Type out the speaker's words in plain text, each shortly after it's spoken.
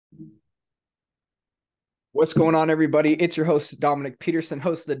What's going on, everybody? It's your host, Dominic Peterson,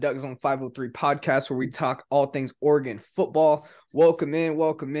 host of the Duck Zone 503 podcast, where we talk all things Oregon football. Welcome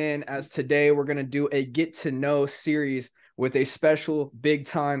in. As today, we're going to do a get to know series with a special big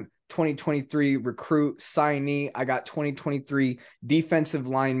time 2023 recruit signee. I got 2023 defensive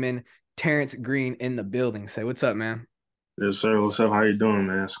lineman Terrance Green in the building. Say, what's up, man? Yes, sir. What's up? How you doing,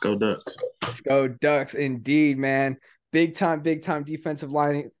 man? Let's go Ducks. Let's go, Ducks. Indeed, man. Big time defensive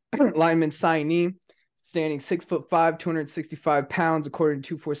lineman signee. Standing 6'5", 265 pounds, according to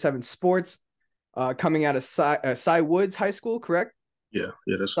 247 Sports. Coming out of Cy Woods High School, correct? Yeah,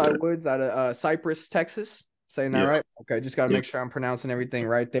 that's Cy correct. Woods out of Cypress, Texas. Saying that Yeah, right? Okay, just got to yeah. make sure I'm pronouncing everything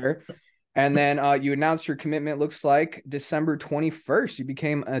right there. And then you announced your commitment, looks like December 21st. You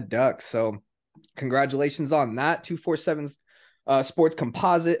became a Duck. So congratulations on that. 247 Sports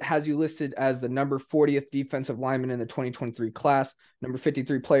Composite has you listed as the number 40th defensive lineman in the 2023 class, number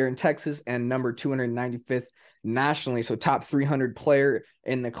 53 player in Texas, and number 295th nationally. So top 300 player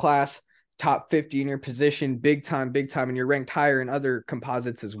in the class, top 50 in your position, big time. And you're ranked higher in other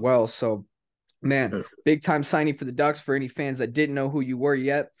composites as well. So, man, Yeah. big time signing for the Ducks for any fans that didn't know who you were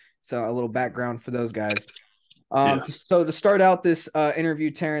yet. So a little background for those guys. Yeah. So to start out this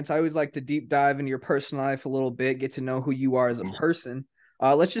interview, Terrance, I always like to deep dive into your personal life a little bit, get to know who you are as a person.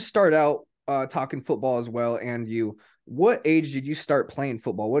 Let's just start out talking football as well. And you, what age did you start playing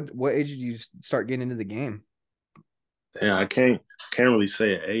football? What age did you start getting into the game? Yeah, I can't really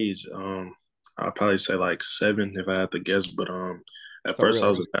say an age. I'll probably say like 7 if I had to guess. But at So first I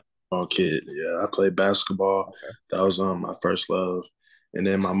really, was a basketball kid. Yeah, I played basketball. okay. That was my first love. And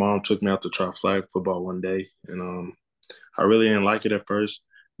then my mom took me out to try flag football one day, and I really didn't like it at first,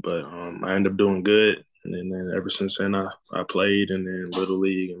 but I ended up doing good. And then ever since then, I played, and then little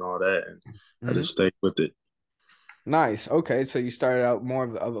league and all that, and I Hmm. just stayed with it. Nice. Okay, so you started out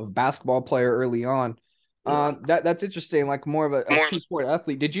more of a basketball player early on. Yeah. That's interesting. Like more of a two sport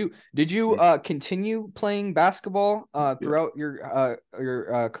athlete. Did you continue playing basketball Yeah. throughout your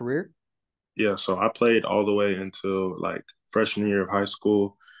career? Yeah, so I played all the way until like freshman year of high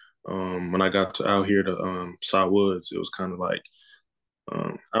school. When I got to out here to Cy Woods, it was kind of like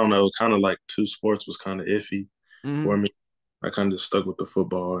I don't know, kind of like two sports was kind of iffy for Hmm. me. I kind of stuck with the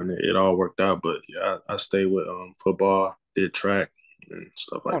football, and it all worked out. But yeah, I stayed with football, did track and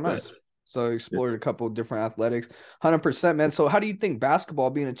stuff Oh, like that. nice. So you Yeah. explored a couple of different athletics. 100%, man. So how do you think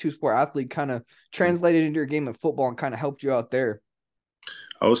basketball, being a two sport athlete, kind of translated into your game of football and kind of helped you out there?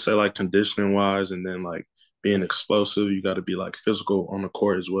 I would say like conditioning wise, and then like being explosive, you got to be like physical on the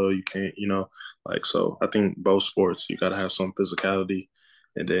court as well. You can't, like so. I think both sports you got to have some physicality,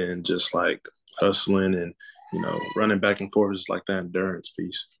 and then just like hustling and running back and forth is like that endurance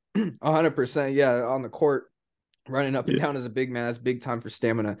piece. 100%. Yeah. On the court, running up and Yeah, down as a big man, that's big time for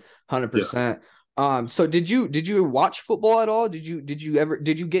stamina. yeah. 100%. So did you watch football at all? Did you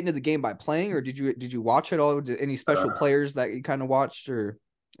get into the game by playing, or did you watch it all? Did any special Uh, players that you kind of watched or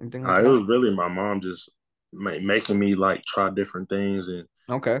anything like it that? was really my mom just making me like try different things, and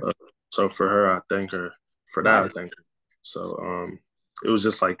Okay. uh, so for her, I thank her for that. I Nice. thank her. So it was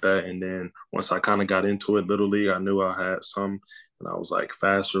just like that. And then once I kind of got into it, little league, I knew I had some, and I was like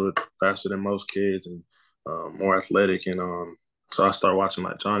faster than most kids, and more athletic. And so I started watching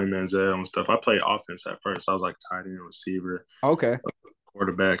like Johnny Manziel and stuff. I played offense at first. I was like tight end, receiver, Okay.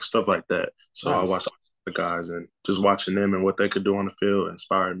 quarterback, stuff like that. So I Nice. watched the guys, and just watching them and what they could do on the field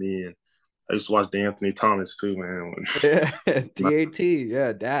inspired me. And I used to watch D'Anthony Thomas too, man. Yeah, DAT,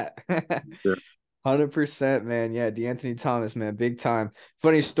 yeah, that. Yeah, 100%, man. Yeah, DeAnthony Thomas, man, big time.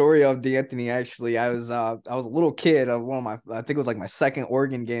 Funny story of DeAnthony, actually. I was a little kid of one of my, I think it was like my second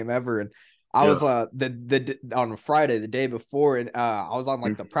Oregon game ever, and I yeah. was the on a Friday, the day before, and I was on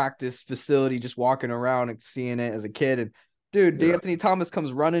like the practice facility, just walking around and seeing it as a kid, and dude, Yeah, DeAnthony Thomas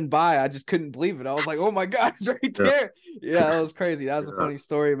comes running by. I just couldn't believe it. I was like, oh my God, it's right yeah, there. Yeah, that was crazy. That was a yeah. funny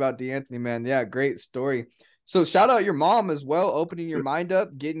story about DeAnthony, man. Yeah, great story. So shout out your mom as well, opening your mind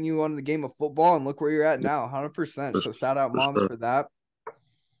up, getting you on the game of football, and look where you're at Yeah, now, 100%. for, So shout out for moms sure. for that.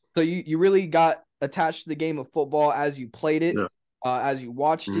 So you really got attached to the game of football as you played it, Yeah. as you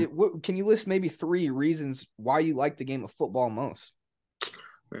watched Mhm. it. What can you list maybe three reasons why you like the game of football most?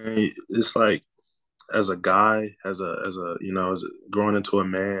 Man, it's like as a guy, as a growing into a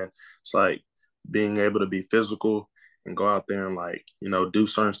man, it's like being able to be physical and go out there and like do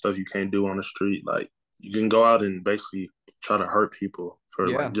certain stuff you can't do on the street. Like you can go out and basically try to hurt people for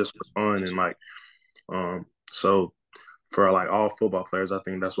like Yeah. just for fun and like so for like all football players, I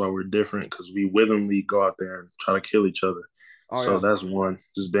think that's why we're different because we willingly go out there and try to kill each other. Oh So yeah. that's one,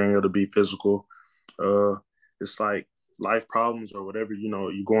 just being able to be physical. Uh, it's like life problems or whatever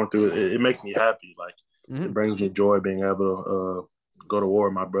you're going through. It makes me happy. Like It Hmm. brings me joy being able to go to war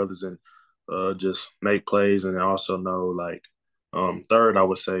with my brothers and just make plays, and also know like third, I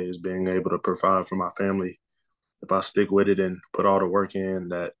would say, is being able to provide for my family. If I stick with it and put all the work in,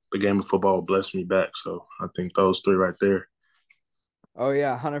 that the game of football will bless me back. So I think those three right there. Oh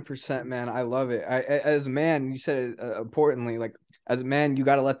yeah, 100%, man. I love it. As a man, you said it importantly, like as a man, you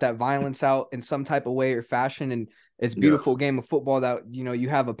got to let that violence out in some type of way or fashion. And it's Yeah, beautiful game of football that you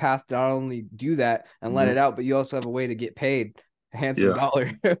have a path to not only do that and let hmm it out, but you also have a way to get paid a handsome yeah,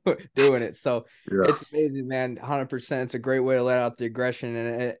 dollar doing it. So yeah, it's amazing, man. 100%. It's a great way to let out the aggression,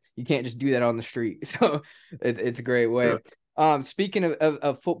 and you can't just do that on the street. So it's a great way. yeah. Speaking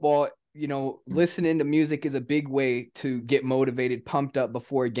of football, listening to music is a big way to get motivated, pumped up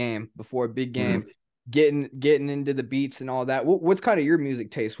before a game, before a big game, Mm-hmm. getting into the beats and all that. What's kind of your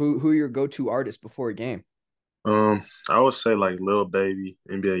music taste? Who are your go-to artists before a game? I would say like Lil Baby,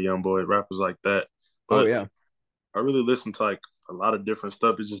 NBA YoungBoy, rappers like that. Oh But yeah. I really listen to like a lot of different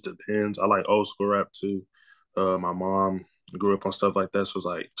stuff. It just depends. I like old school rap too. My mom grew up on stuff like that, so it's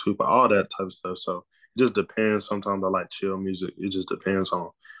like Tupac, all that type of stuff. So it just depends. Sometimes I like chill music. It just depends on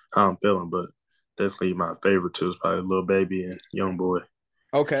how I'm feeling. But definitely my favorite too is probably Lil Baby and Young Boy.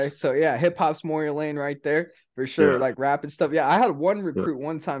 Okay, so yeah, hip hop's more your lane right there for sure. Yeah, Like rap and stuff. Yeah, I had one yeah, recruit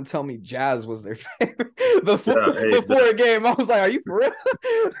one time tell me jazz was their favorite before yeah. Hey, before a game. I was like, "Are you for real?"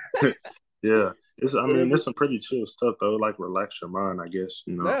 yeah. I mean, it's some pretty chill stuff though. Like relax your mind, I guess.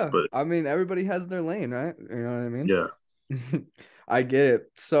 Yeah, But I mean, everybody has their lane, right? You know what I mean? yeah. I get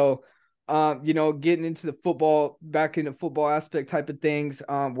it. So, getting into the football, back into football aspect type of things,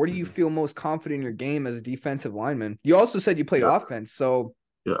 where do you Mhm. feel most confident in your game as a defensive lineman? You also said you played Yeah, offense, so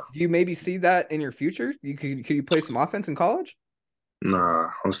yeah. do you maybe see that in your future? Could you play some offense in college? Nah,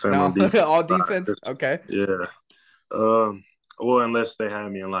 I'm staying on No, defense. all Nah, defense. Okay, yeah. Um, or unless they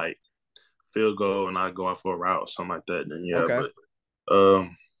have me in like field goal and I go out for a route or something like that, then yeah. okay. But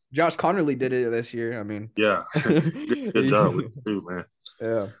um, Josh Connerly did it this year. I mean, yeah, good job with you, man.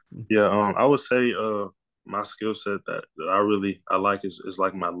 yeah. Yeah, I would say my skill set that I like is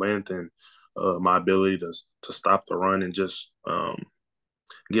like my length and my ability to stop the run and just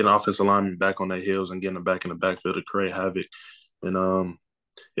getting offensive linemen back on their heels and getting them back in the backfield to create havoc. And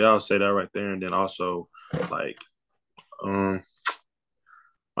yeah, I'll say that right there. And then also like um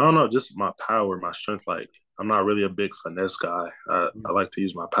I don't know, just my power, my strength. Like I'm not really a big finesse guy. I like to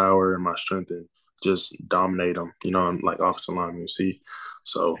use my power and my strength and just dominate them. I'm like offensive lineman, you see.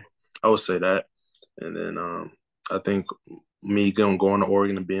 So I would say that. And then I think me going to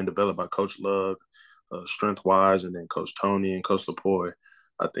Oregon and being developed by Coach Love, strength wise, and then Coach Tony and Coach Lapoy,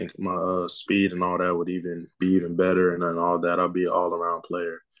 I think my speed and all that would even be even better. And then all that, I'll be an all around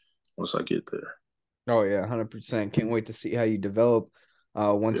player once I get there. Oh yeah, 100%. Can't wait to see how you develop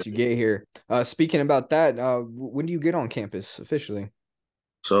Yeah. once you get here. Speaking about that, when do you get on campus officially?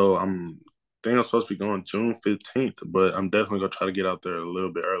 So think I'm supposed to be going June 15th, but I'm definitely gonna try to get out there a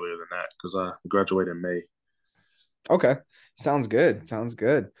little bit earlier than that because I graduate in May. Okay. Sounds good. Sounds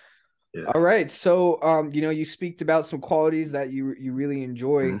good. Yeah. All right. So, you speak about some qualities that you really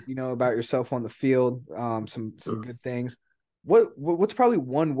enjoy, Mhm. about yourself on the field, some good things. What's probably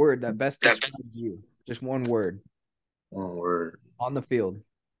one word that best describes you? Just one word One word. on the field.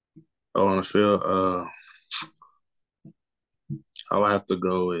 Oh, on the field, I would have to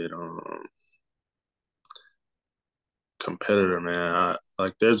go with competitor, man.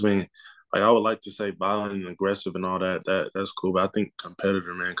 There's been like I would like to say violent and aggressive and all that. That's cool, but I think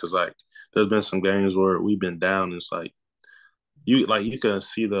competitor, man, because like there's been some games where we've been down. And it's you can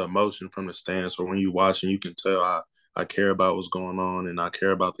see the emotion from the stands, or when you watch and you can tell I care about what's going on and I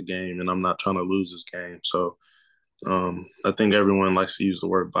care about the game, and I'm not trying to lose this game. So I think everyone likes to use the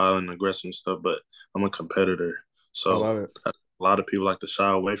word violent and aggressive and stuff, but I'm a competitor. I So love it. a lot of people like to shy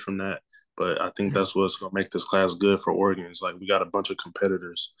away from that. But I think that's what's going to make this class good for Oregon. It's like we got a bunch of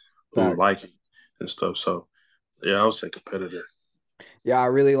competitors who Facts. like it and stuff. So, yeah, I would say competitor. Yeah, I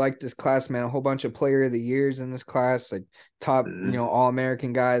really like this class, man. A whole bunch of player of the years in this class, like top, Mm-hmm. all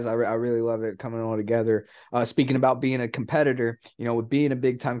American guys. I really love it coming all together. Speaking about being a competitor, with being a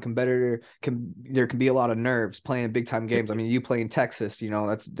big time competitor, there can be a lot of nerves playing big time games. I mean, you play in Texas,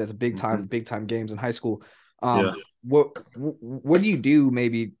 that's a Mm-hmm. big time games in high school. Yeah. What do you do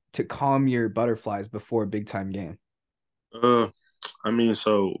maybe to calm your butterflies before a big time game? Uh, I mean,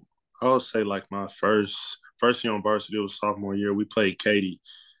 so I would say like my first year on varsity was sophomore year. We played Katy.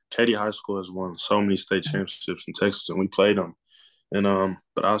 Katy High School has won so many state championships in Texas, and we played them. And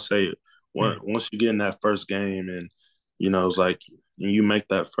but I'll say once you get in that first game, and it's like you make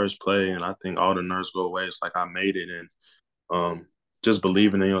that first play, and I think all the nerves go away. It's like I made it, and just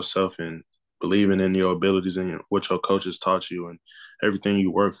believing in yourself and believing in your abilities and what your coaches taught you and everything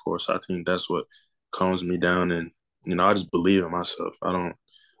you work for. So I think that's what calms me down, and I just believe in myself. I don't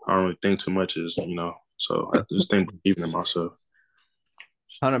really think too much as so I just think believing in myself.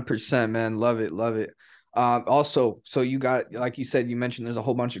 100%, man. Love it, love it. Also, so you got, like you said, you mentioned there's a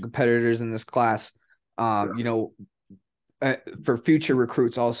whole bunch of competitors in this class. Yeah. You know, for future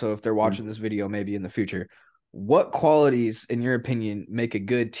recruits, also, if they're watching this video, maybe in the future, what qualities, in your opinion, make a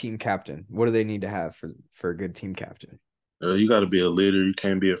good team captain? What do they need to have for a good team captain? You got to be a leader. You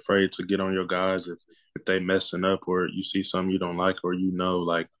can't be afraid to get on your guys if they messing up or you see something you don't like or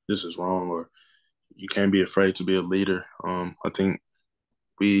like this is wrong, or you can't be afraid to be a leader. I think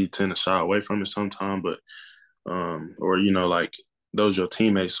we tend to shy away from it sometimes, but or like those your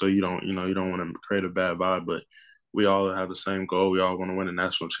teammates, so you don't want to create a bad vibe, but we all have the same goal. We all want to win a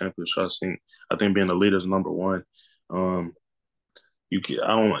national championship. So I think being a leader is number one. Um, you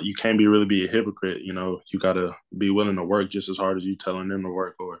can't be a hypocrite. You gotta be willing to work just as hard as you telling them to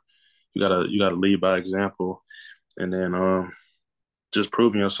work, or you gotta lead by example, and then just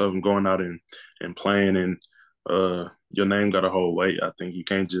proving yourself and going out and playing, and your name got to hold weight. I think you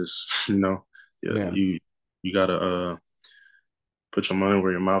can't just yeah, Yeah. you gotta put your money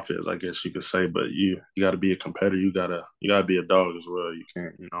where your mouth is, I guess you could say, but you got to be a competitor. You gotta be a dog as well. You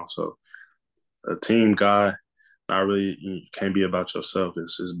can't, so a team guy, not really. You can't be about yourself.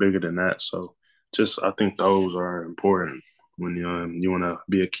 It's bigger than that. So just I think those are important when you want to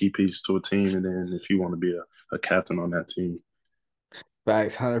be a key piece to a team, and then if you want to be a captain on that team.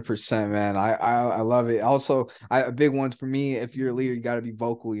 Facts, 100%, man. I love it. Also, a big one for me, if you're a leader, you got to be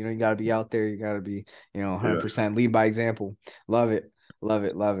vocal. You got to be out there. You got to be, Yeah. 100% lead by example. Love it, love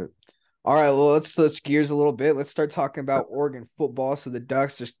it, love it. All right, well, let's switch gears a little bit. Let's start talking about Oregon football. So the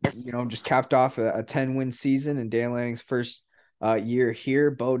Ducks just capped off a 10-win season in Dan Lanning's first year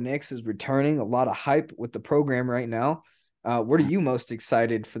here. Bo Nix is returning. A lot of hype with the program right now. What are you most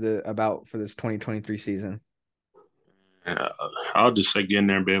excited for this 2023 season? Yeah, I'll just say get in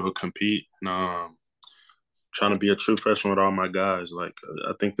there and be able to compete. And, trying to be a true freshman with all my guys. Like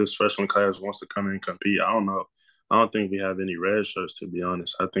I think this freshman class wants to come in and compete. I don't know. I don't think we have any red shirts, to be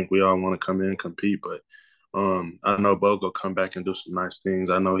honest. I think we all want to come in and compete, but I know Bo will come back and do some nice things.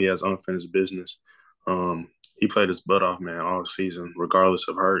 I know he has unfinished business. He played his butt off, man, all season, regardless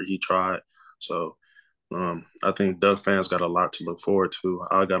of hurt. He tried. So I think Duck fans got a lot to look forward to.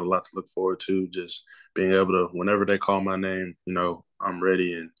 I got a lot to look forward to. Just being able to, whenever they call my name, I'm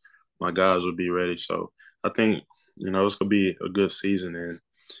ready and my guys will be ready. So I think it's gonna be a good season, and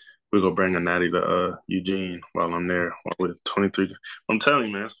we're gonna bring a natty to Eugene while I'm there with 23. I'm telling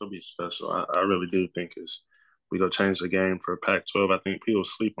you, man, it's gonna be special. I really do think we gonna change the game for Pac-12. I think people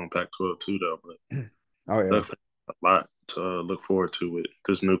sleep on Pac-12 too, though, but Oh yeah. definitely a lot to look forward to with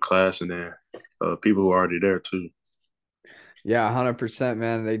this new class, and then people who are already there too. Yeah, 100%,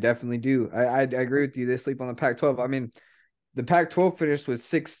 man. They definitely do. I agree with you. They sleep on the Pac-12. I mean, the Pac-12 finished with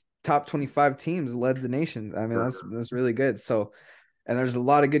six top 25 teams, led the nation. I mean, that's really good. So, and there's a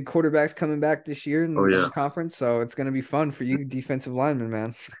lot of good quarterbacks coming back this year Oh in yeah, the conference. So it's gonna be fun for you, defensive linemen,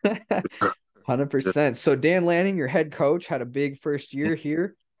 man. yeah. 100%. So Dan Lanning, your head coach, had a big first year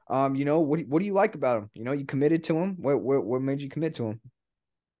here. What do you like about him? You committed to him. What made you commit to him?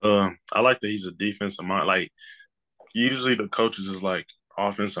 I like that he's a defensive mind. Like usually the coaches is like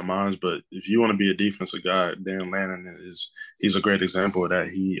offensive minds, but if you want to be a defensive guy, Dan Lannon he's a great example of that.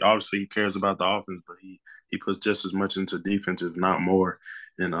 He obviously cares about the offense, but he puts just as much into defense, if not more.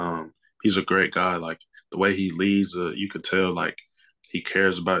 And he's a great guy. Like the way he leads, you could tell like he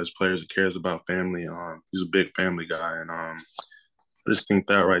cares about his players. He cares about family. He's a big family guy, and I just think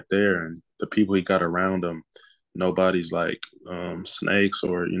that right there, and the people he got around him, nobody's like snakes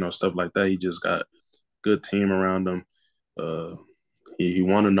or stuff like that. He just got good team around him. Uh, he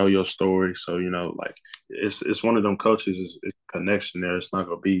want to know your story, so like it's one of them coaches. It's connection there. It's not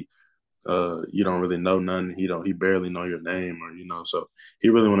gonna be you don't really know nothing. He barely know your name, or so he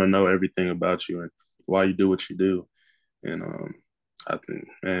really want to know everything about you and why you do what you do. And I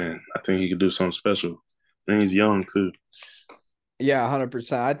think he could do something special. And he's young too. Yeah,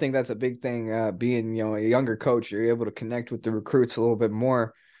 100%. I think that's a big thing. Being, a younger coach, you're able to connect with the recruits a little bit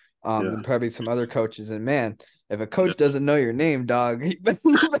more Yeah, than probably some other coaches. And man, if a yeah, coach doesn't know your name, dog, you yeah,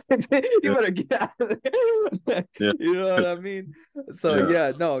 better get out of there. yeah, You know what I mean? So yeah.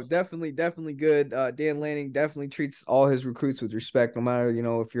 yeah, no, definitely good. Dan Lanning definitely treats all his recruits with respect, no matter,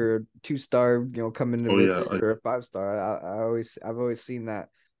 if you're a 2-star, coming to Oh yeah, visit, or a 5-star. I've always seen that.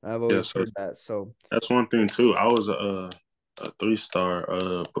 I've yeah. always So heard that. So that's one thing too. I was a 3 star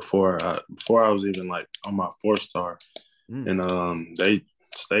before I was even like on my 4 star, mm, and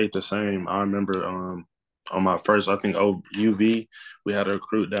stayed the same. I remember on my first, I think, UV, we had a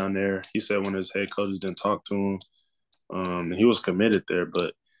recruit down there. He said one of his head coaches didn't talk to him. And he was committed there,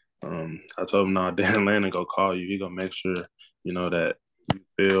 but I told him, "Nah, Dan Lanning go call you. He gonna make sure that you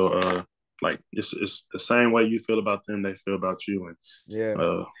feel like it's the same way you feel about them, they feel about you, and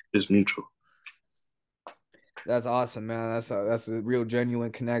Yeah. it's mutual." That's awesome, man. That's a real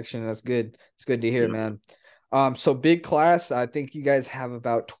genuine connection. That's good. It's good to hear, Yeah, man. So big class. I think you guys have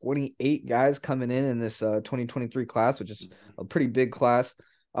about 28 guys coming in this 2023 class, which is a pretty big class.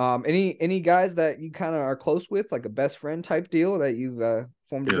 Any guys that you kind of are close with, like a best friend type deal that you've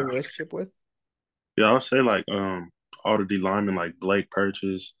formed a good yeah, relationship with? yeah. I would say like all the D linemen like Blake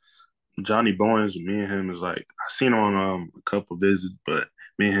Purchase, Johnny Bowens. Me and him is like I seen him on a couple visits, but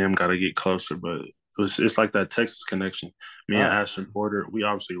me and him got to get closer. But it's like that Texas connection. Me and Oh, Ashton Porter, we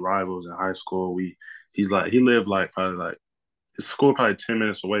obviously rivals in high school. He lived like probably like his school probably 10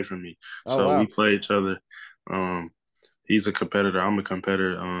 minutes away from me, oh so we wow. play each other. Um, he's a competitor. I'm a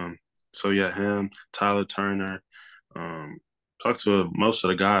competitor. So yeah, him, Tyler Turner. Um, talk to most of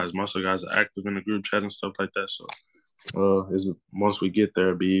the guys. Most of the guys are active in the group chat and stuff like that. So is once we get there,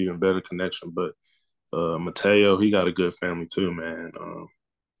 it'll be even better connection. But Mateo, he got a good family too, man.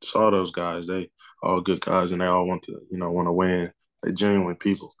 Just all those guys, they all good guys, and they all want to win. They genuine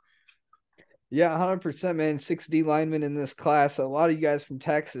people. Yeah, 100%, man. 6D linemen in this class. A lot of you guys from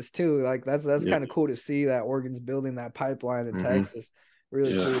Texas too. Like that's Yeah. kind of cool to see that Oregon's building that pipeline in Hmm. Texas.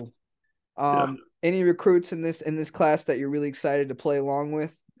 Really Yeah. cool. Yeah. Any recruits in this class that you're really excited to play along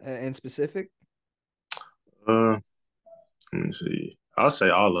with in specific? Uh, Let me see. I'll say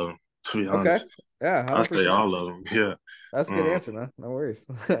all of them. To be Okay. honest, Yeah, I'll say 100%. all of them. Yeah. That's a good Um. answer, man. No worries.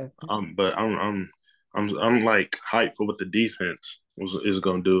 But I'm like hyped for what the defense is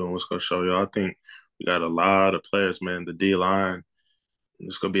gonna do and what's gonna show you. I think we got a lot of players, man. The D line.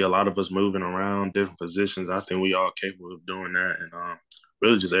 It's gonna be a lot of us moving around different positions. I think we all capable of doing that, and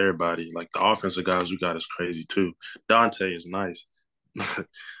really just everybody. Like the offensive guys we got is crazy too. Dante is nice.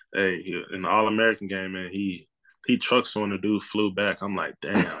 Hey, in the All American game, man, he trucks on the dude flew back. I'm like,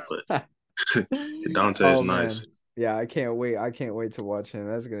 damn, but Dante is Oh nice. man. Yeah, I can't wait. I can't wait to watch him.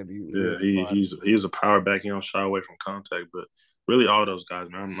 That's gonna be Yeah, really he fun. he's a power back. He don't shy away from contact, but really all those guys,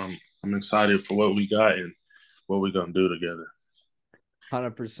 man. I'm excited for what we got and what we're gonna do together.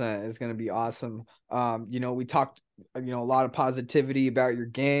 100%. It's going to be awesome. We talked, a lot of positivity about your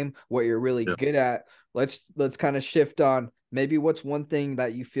game, what you're really Yeah. good at. Let's kind of shift on maybe what's one thing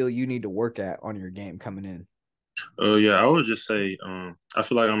that you feel you need to work at on your game coming in. Yeah, I would just say I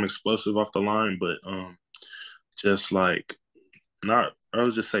feel like I'm explosive off the line, but just like not I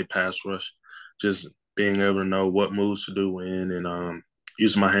would just say pass rush, just being able to know what moves to do when and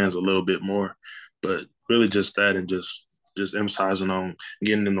using my hands a little bit more, but really just that and just emphasizing on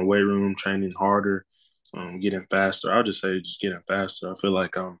getting in the weight room, training harder, getting faster. I'll just say just getting faster. I feel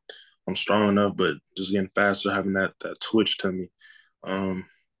like I'm strong enough, but just getting faster, having that twitch to me. Um,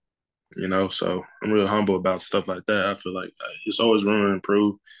 so I'm real humble about stuff like that. I feel like it's always room to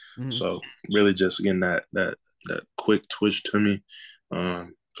improve. Mhm. So really just getting that quick twitch to me.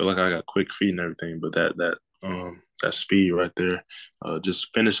 Feel like I got quick feet and everything, but that speed right there, just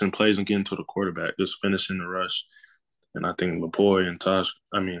finishing plays and getting to the quarterback, just finishing the rush. And I think Lepore and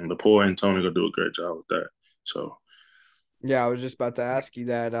Tony gonna do a great job with that. So Yeah, I was just about to ask you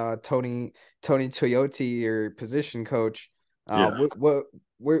that. Tony Toyota, your position coach. yeah.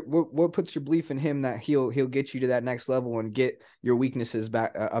 What puts your belief in him that he'll get you to that next level and get your weaknesses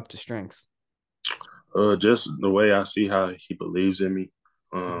back up to strengths? Just the way I see how he believes in me.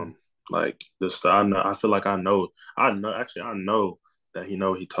 Mhm. Like the style. I feel like I know that he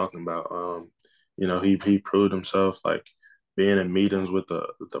know what he talking about. He proved himself like being in meetings with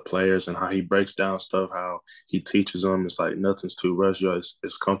the players and how he breaks down stuff, how he teaches them. It's like nothing's too rushed.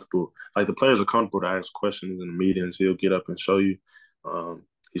 It's comfortable. Like the players are comfortable to ask questions in the meetings. He'll get up and show you.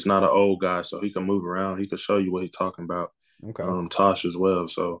 He's not an old guy, so he can move around. He can show you what he's talking about. Okay. Tosh as well.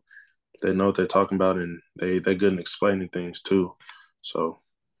 So they know what they're talking about and they're good in explaining things too. So,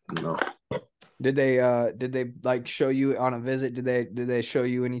 you know. Did they like show you on a visit? Did they show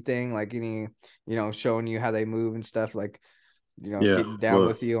you anything like showing you how they move and stuff like Yeah. getting down Well,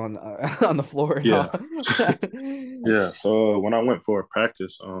 with you on the on the floor and yeah. all? Yeah. So when I went for a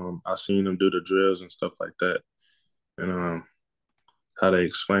practice, I seen them do the drills and stuff like that. And how they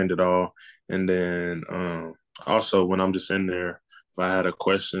explained it all. And then also when I'm just in there, if I had a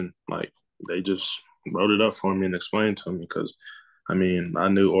question, like they just wrote it up for me and explained to me because I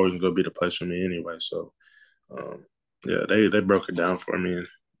knew Oregon was gonna be the place for me anyway. So Um, yeah, they broke it down for me,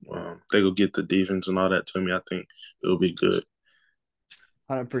 and they go get the defense and all that to me. I think it'll be good.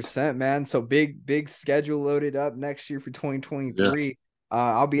 100%, man. So big schedule loaded up next year for Yeah, 2023.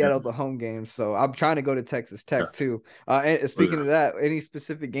 I'll be yeah, at all the home games, so I'm trying to go to Texas yeah. Tech too. And Oh speaking yeah. of that, any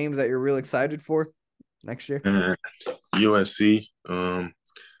specific games that you're real excited for next year? And USC,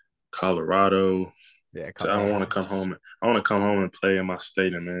 Colorado. Yeah, So I don't want to Colorado. come home. I want to come home and play in my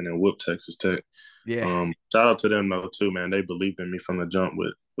stadium, man, and whoop Texas Tech. Yeah, Shout out to them though too, man. They believed in me from the jump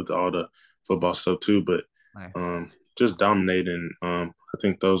with all the football stuff too, but nice. just dominating. I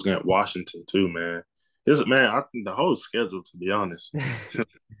think those get Washington too, man. Man, I think the whole schedule, to be honest,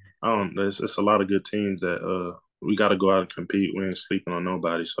 I don't. It's a lot of good teams that we got to go out and compete. We ain't sleeping on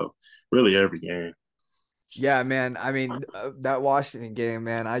nobody. So really, every game. Yeah, man. I mean, that Washington game,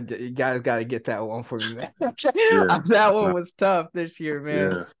 man. You guys got to get that one for me, man. Yeah, That one was tough this year,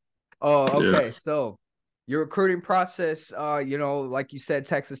 man. yeah, Oh, yeah. okay. So your recruiting process, like you said,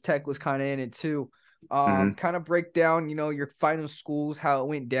 Texas Tech was kind of in it too. Hmm. Kind of break down, your final schools, how it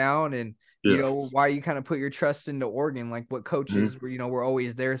went down, and Yeah. why you kind of put your trust into Oregon, like what Hmm. coaches were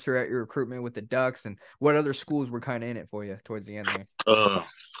always there throughout your recruitment with the Ducks, and what other schools were kind of in it for you towards the end there. Uh,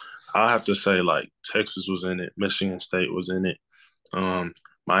 I have to say, like Texas was in it, Michigan State was in it, um,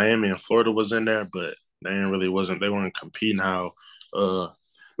 Miami and Florida was in there, but they ain't really wasn't. They weren't competing how uh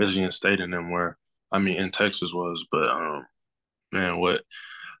Michigan State and them were. I mean, in Texas was, but man, what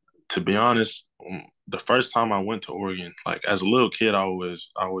to be honest, the first time I went to Oregon, like as a little kid, I always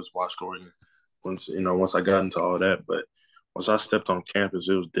watched Oregon. Once I got into all that, but once I stepped on campus,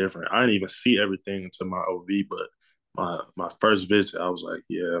 it was different. I didn't even see everything until my OV, but my first visit, I was like,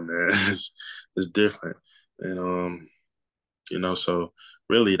 yeah, man, it's different, and so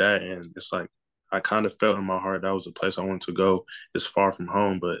really that, and it's like I kind of felt in my heart that was the place I wanted to go. It's far from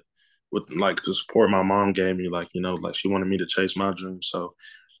home, but with like the support my mom gave me, like like she wanted me to chase my dreams, so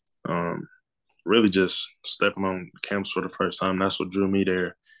um, really just stepping on campus for the first time. That's what drew me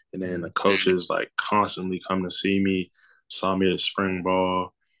there. And then the Mm. coaches like constantly come to see me, saw me at spring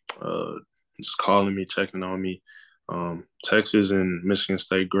ball, uh, just calling me, checking on me. Texas and Michigan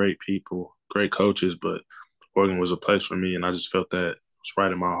State, great people, great coaches, but Oregon was a place for me, and I just felt that it was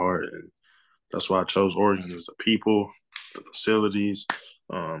right in my heart, and that's why I chose Oregon. Is the people, the facilities,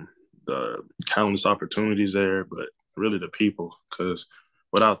 um, the countless opportunities there, but really the people. Because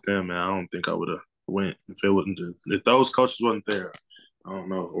without them, man, I don't think I would have went if those coaches wasn't there. I don't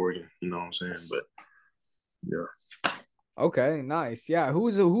know Oregon. You know what I'm saying? But yeah, Okay, nice. Yeah, who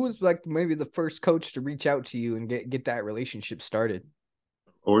was like maybe the first coach to reach out to you and get that relationship started?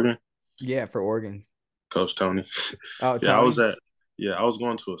 Oregon, Yeah, for Oregon. Coach Tony. Oh, yeah, I was Tony. at. Yeah, I was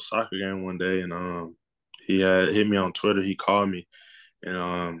going to a soccer game one day, and he had hit me on Twitter. He called me,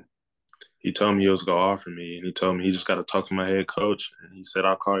 and he told me he was gonna offer me, and he told me he just got to talk to my head coach, and he said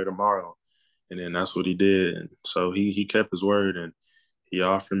I'll call you tomorrow, and then that's what he did, and so he kept his word, and he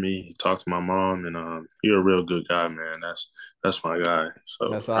offered me. He talked to my mom, and he's a real good guy, man. That's my guy.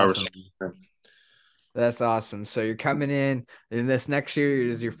 So That's I awesome. respect him. That's awesome. So you're coming in, and this next year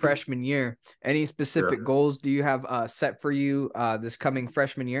is your freshman year. Any Yeah. specific goals do you have set for you this coming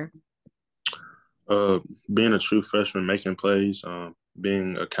freshman year? Uh, being a true freshman, making plays,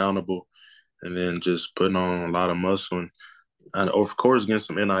 being accountable, and then just putting on a lot of muscle, and of course getting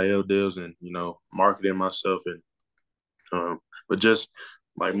some NIL deals, and marketing myself, and but just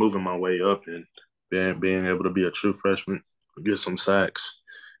like moving my way up and being able to be a true freshman, get some sacks,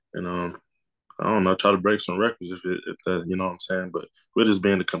 and I don't know, try to break some records if that you know what I'm saying. But we're just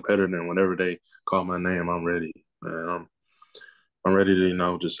being a competitor, and whenever they call my name, I'm ready. Man, I'm ready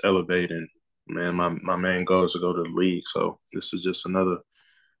to just elevate, and man, my main goal is to go to the league. So this is just another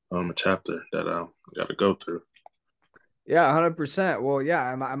chapter that I got to go through. Yeah, 100%. Well,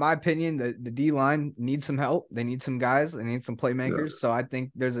 yeah, in my opinion, the D line needs some help. They need some guys. They need some Yeah, playmakers. So I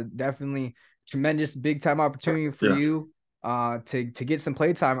think there's a definitely tremendous big time opportunity for yeah, you to get some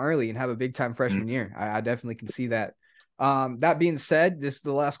play time early and have a big time mm-hmm. freshman year. I definitely can see that. That being said, this is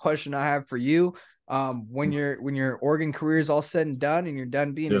the last question I have for you. When your Oregon career is all said and done, and you're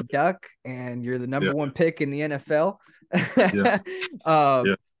done being a Yeah, Duck, and you're the yeah, number one pick in the NFL, yeah, uh,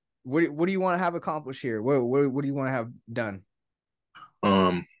 yeah. what do you want to have accomplished here? What do you want to have done?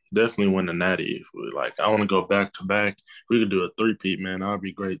 Um, definitely win the Natty. If we, like, I want to go back to back. If we could do a three-peat, man, that'd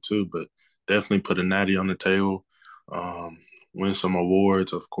be great too. But definitely put a Natty on the table. Um, win some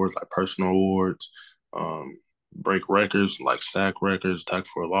awards, of course, like personal awards. Um, break records like sack records, tackle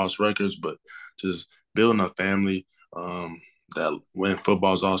for loss records. But just building a family that when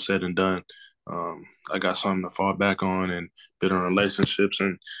football's all said and done. I got something to fall back on and building relationships,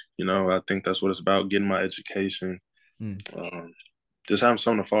 and I think that's what it's about. Getting my education, Hmm. um, just having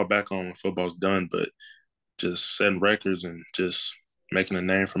something to fall back on when football's done, but just setting records and just making a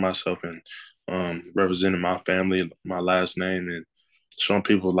name for myself and representing my family, my last name, and showing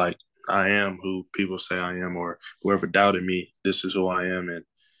people like I am who people say I am, or whoever doubted me, this is who I am. And,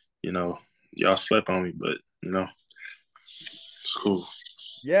 you know, y'all slept on me, but, it's cool.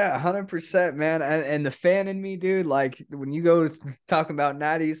 Yeah, 100%, man. And the fan in me, dude, like when you go talking about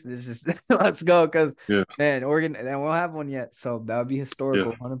natties, this is let's go because Yeah, man, Oregon, and we don't have one yet. So that would be yeah,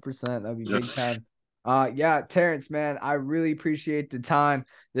 historical, 100%. That would be yeah. big time. Yeah, Terrance, man, I really appreciate the time.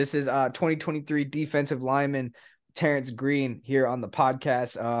 This is 2023 defensive lineman Terrance Green here on the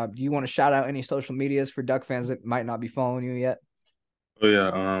podcast. Do you want to shout out any social medias for Duck fans that might not be following you yet? Oh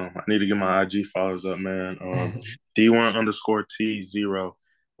yeah, I need to get my IG followers up, man. D1_T0.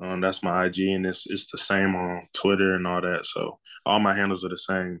 That's my IG, and it's the same on Twitter and all that. So all my handles are the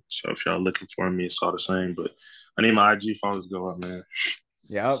same. So if y'all looking for me, it's all the same. But I need my IG followers to go up, man.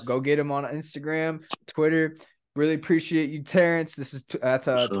 Yeah, go get him on Instagram, Twitter. Really appreciate you, Terrance. This is that's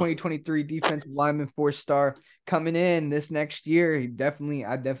For a sure. 2023 defensive lineman 4-star coming in this next year. I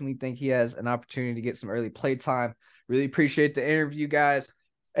definitely think he has an opportunity to get some early play time. Really appreciate the interview, guys.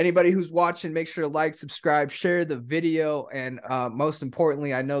 Anybody who's watching, make sure to like, subscribe, share the video, and most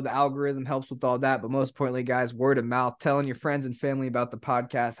importantly, I know the algorithm helps with all that, but most importantly, guys, word of mouth, telling your friends and family about the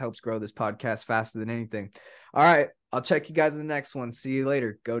podcast helps grow this podcast faster than anything. All right. I'll check you guys in the next one. See you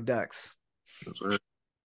later. Go Ducks. That's right.